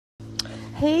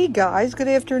Hey guys, good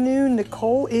afternoon.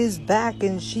 Nicole is back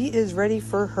and she is ready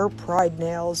for her pride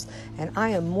nails, and I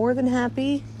am more than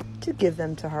happy to give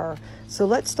them to her. So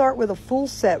let's start with a full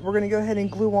set. We're going to go ahead and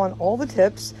glue on all the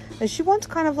tips, and she wants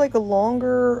kind of like a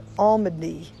longer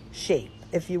almondy shape,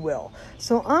 if you will.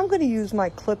 So I'm going to use my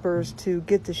clippers to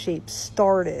get the shape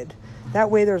started. That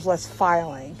way there's less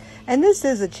filing. And this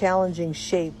is a challenging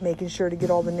shape, making sure to get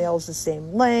all the nails the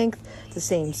same length, the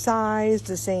same size,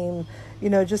 the same,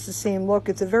 just the same look.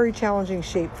 It's a very challenging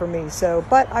shape for me. So,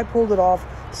 but I pulled it off.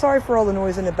 Sorry for all the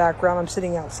noise in the background. I'm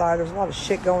sitting outside. There's a lot of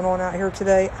shit going on out here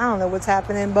today. I don't know what's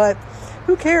happening, but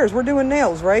who cares? We're doing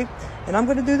nails, right? And I'm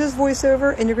going to do this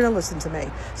voiceover and you're going to listen to me.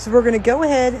 So we're going to go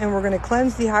ahead and we're going to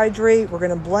cleanse, dehydrate. We're going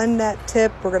to blend that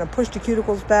tip. We're going to push the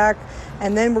cuticles back.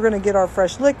 And then we're going to get our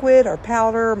fresh liquid, our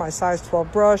powder, my size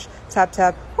 12 brush, tap,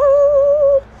 tap. Woo!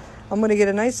 I'm going to get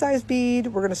a nice size bead.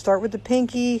 We're going to start with the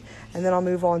pinky, and then I'll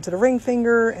move on to the ring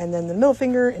finger, and then the middle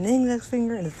finger, and the index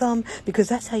finger, and the thumb, because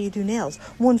that's how you do nails.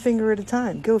 One finger at a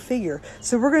time. Go figure.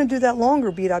 So we're going to do that longer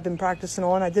bead I've been practicing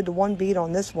on. I did the one bead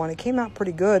on this one. It came out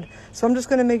pretty good. So I'm just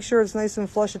going to make sure it's nice and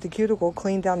flush at the cuticle,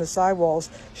 clean down the sidewalls,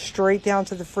 straight down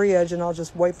to the free edge, and I'll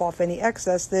just wipe off any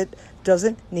excess that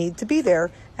doesn't need to be there,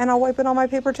 and I'll wipe it on my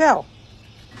paper towel.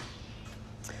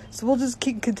 So we'll just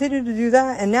continue to do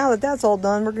that. And now that that's all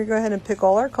done, we're going to go ahead and pick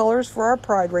all our colors for our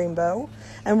pride rainbow.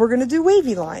 And we're going to do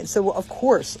wavy lines. So, of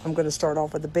course, I'm going to start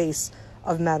off with the base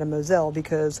of Mademoiselle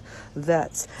because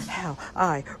that's how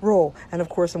I roll. And, of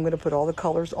course, I'm going to put all the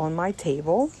colors on my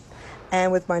table.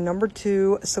 And with my number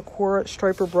 2 Sakura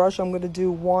striper brush, I'm going to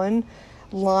do one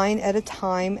line at a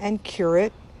time and cure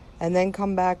it. And then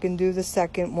come back and do the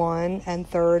second one and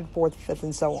third, fourth, fifth,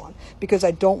 and so on. Because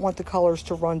I don't want the colors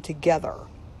to run together.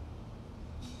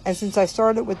 And since I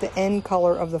started with the end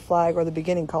color of the flag or the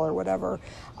beginning color, whatever,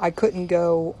 I couldn't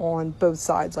go on both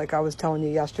sides like I was telling you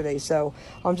yesterday. So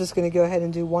I'm just going to go ahead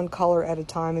and do one color at a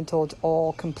time until it's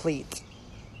all complete.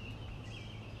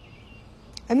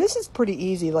 And this is pretty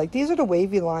easy. Like, these are the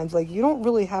wavy lines. Like, you don't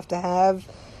really have to have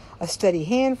a steady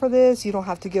hand for this. You don't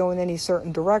have to go in any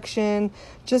certain direction.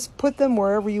 Just put them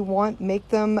wherever you want. Make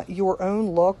them your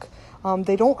own look.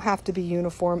 They don't have to be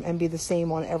uniform and be the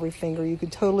same on every finger. You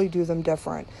could totally do them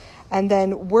different. And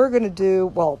then we're going to do,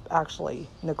 well, actually,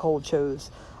 Nicole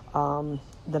chose the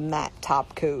matte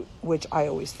top coat, which I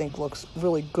always think looks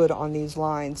really good on these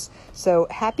lines. So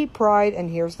happy Pride, and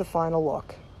here's the final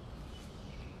look.